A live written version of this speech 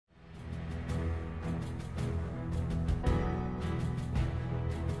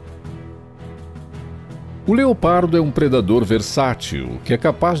O leopardo é um predador versátil que é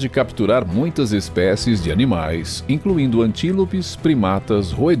capaz de capturar muitas espécies de animais, incluindo antílopes,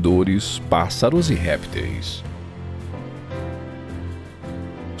 primatas, roedores, pássaros e répteis.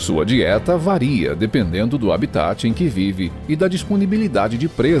 Sua dieta varia dependendo do habitat em que vive e da disponibilidade de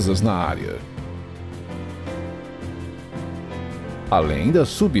presas na área, além da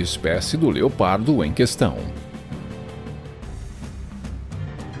subespécie do leopardo em questão.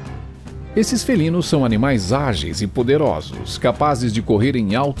 Esses felinos são animais ágeis e poderosos, capazes de correr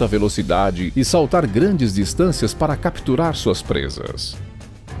em alta velocidade e saltar grandes distâncias para capturar suas presas.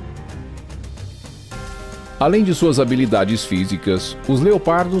 Além de suas habilidades físicas, os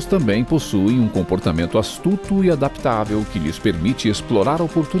leopardos também possuem um comportamento astuto e adaptável que lhes permite explorar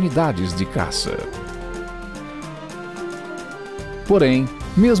oportunidades de caça. Porém,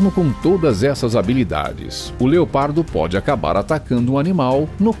 mesmo com todas essas habilidades, o leopardo pode acabar atacando um animal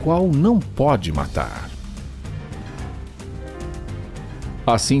no qual não pode matar.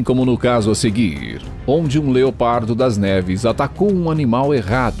 Assim como no caso a seguir, onde um leopardo das neves atacou um animal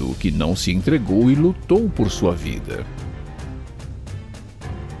errado que não se entregou e lutou por sua vida.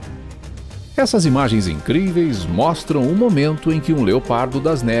 Essas imagens incríveis mostram o momento em que um leopardo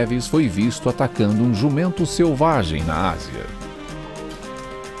das neves foi visto atacando um jumento selvagem na Ásia.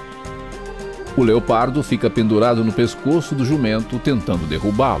 O leopardo fica pendurado no pescoço do jumento tentando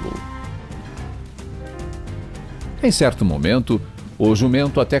derrubá-lo. Em certo momento, o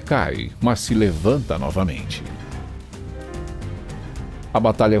jumento até cai, mas se levanta novamente. A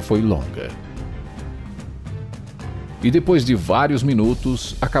batalha foi longa. E depois de vários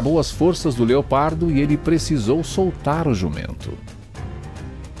minutos, acabou as forças do leopardo e ele precisou soltar o jumento.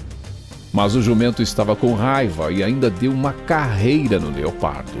 Mas o jumento estava com raiva e ainda deu uma carreira no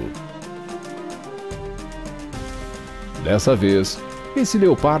leopardo. Dessa vez, esse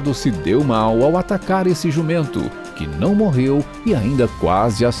leopardo se deu mal ao atacar esse jumento, que não morreu e ainda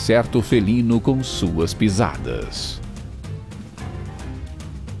quase acerta o felino com suas pisadas.